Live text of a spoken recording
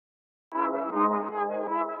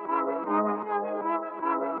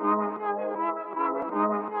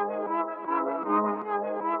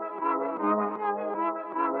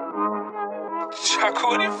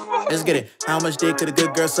Let's get it. How much dick could a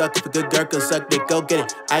good girl suck? If a good girl could suck dick, go get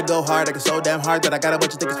it. I go hard, I go so damn hard that I got a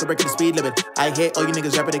bunch of tickets for breaking the speed limit. I hate all you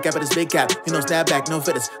niggas rapping the cap of this big cap. You know, snapback, no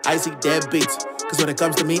fitness. I see dead beats. Cause when it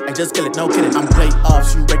comes to me, I just kill it, no kidding. I'm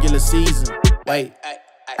playoffs, you regular season. Wait,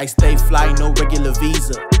 I stay fly, no regular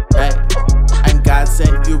visa. Hey, I'm God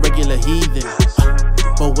sent, you regular heathen.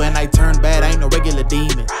 But when I turn bad, I ain't no regular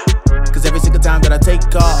demon. Cause every single time that I take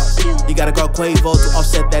calls, you gotta call Quavo to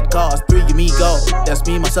offset that cost. 3 you me go, that's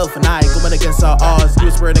me, myself, and I going against all odds.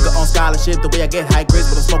 You swear nigga on scholarship, the way I get high grades,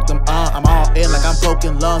 but I smoke them I'm all in like I'm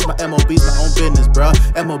poking lungs. My MOB's my own business, bruh.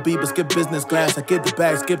 MOB, but skip business class. I get the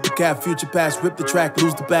bag, skip the cap, future pass, rip the track,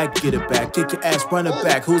 lose the bag, get it back, kick your ass, run it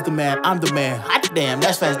back. Who's the man? I'm the man. Hot damn,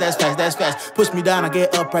 that's fast, that's fast, that's fast. Push me down, I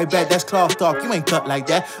get up right back. That's cloth talk, you ain't cut like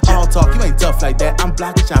that. All talk, you ain't tough like that. I'm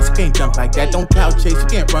blocking shots, you can't dunk like that. Don't cloud chase, you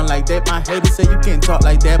can't run like that. My haters say you can't talk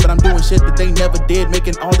like that, but I'm doing shit that they never did,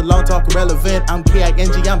 making all the long talk irrelevant. I'm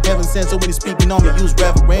K-I-N-G, I'm heaven sent, so when you speaking on me, use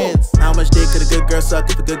reverence. How much dick could a good girl suck?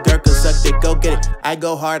 If a good girl could suck dick, go get it. I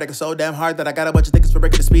go hard, I go so damn hard that I got a bunch of tickets for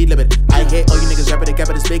breaking the speed limit. I hate all you niggas rapping the cap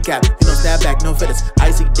of this big cap. You know, snapback, no fitness.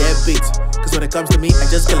 I see dead beats. Cause when it comes to me, I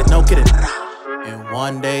just kill it, no kidding. And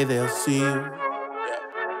one day they'll see you,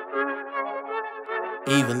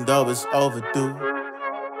 even though it's overdue.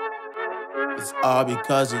 It's all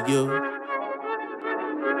because of you.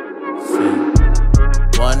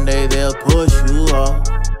 See, one day they'll push you off.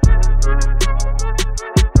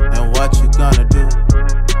 And what you gonna do?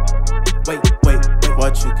 Wait,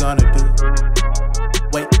 what you gonna do?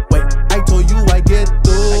 Wait, I told you I get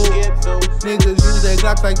those. Niggas use that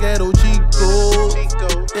Glock like ghetto Chico.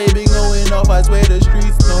 They be going off, I swear the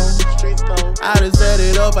streets know. I done set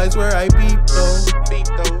it up, I swear I beat those.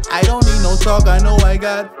 I don't need no talk, I know I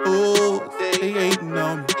got fools. They hating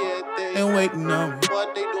on me, and waiting on me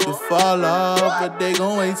to fall off, but they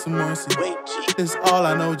gon' wait some more. See, it's all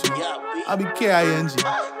I know, G. I'll be K-I-N-G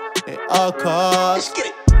at all costs.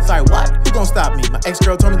 Sorry, what? Who gon' stop me? My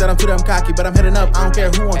ex-girl told me that I'm too damn cocky, but I'm heading up. I don't care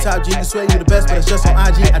who on top, G. You swear you the best, but it's just on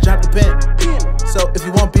IG. I dropped the pen. So if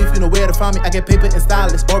you want beef, you know where to find me. I get paper and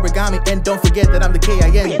stylus, origami, and don't forget that I'm the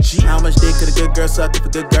K-I-N-G. How much dick could a good girl suck? If a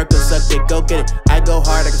good girl could suck dick, go get it. I go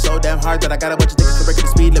hard, I go so damn hard that I got a bunch of tickets for breaking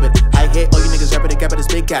the speed limit. I hate all you niggas rapping the cap of this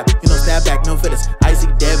big cap. You know, snapback, no fitness. I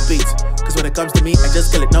see dead beats. Cause when it comes to me, I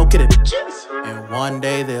just kill it, no kidding. And one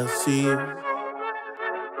day they'll see you,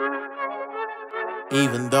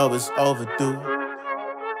 even though it's overdue.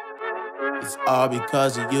 It's all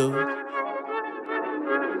because of you.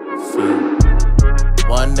 See,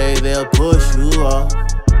 one day they'll push you off.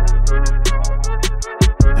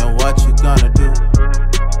 And what you gonna do?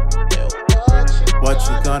 What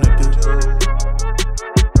you gonna do?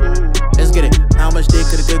 Let's get it. How much dick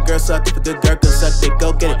could a good girl suck? If a good girl could suck dick,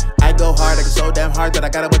 go get it. I go hard, I go so damn hard that I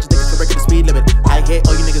got a bunch of tickets for breaking the speed limit. I hate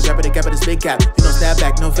all you niggas rapping the cap of this big cap. You know,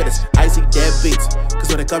 snapback, no fitness. I see dead beats. Cause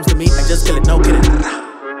when it comes to me, I just kill it, no kidding.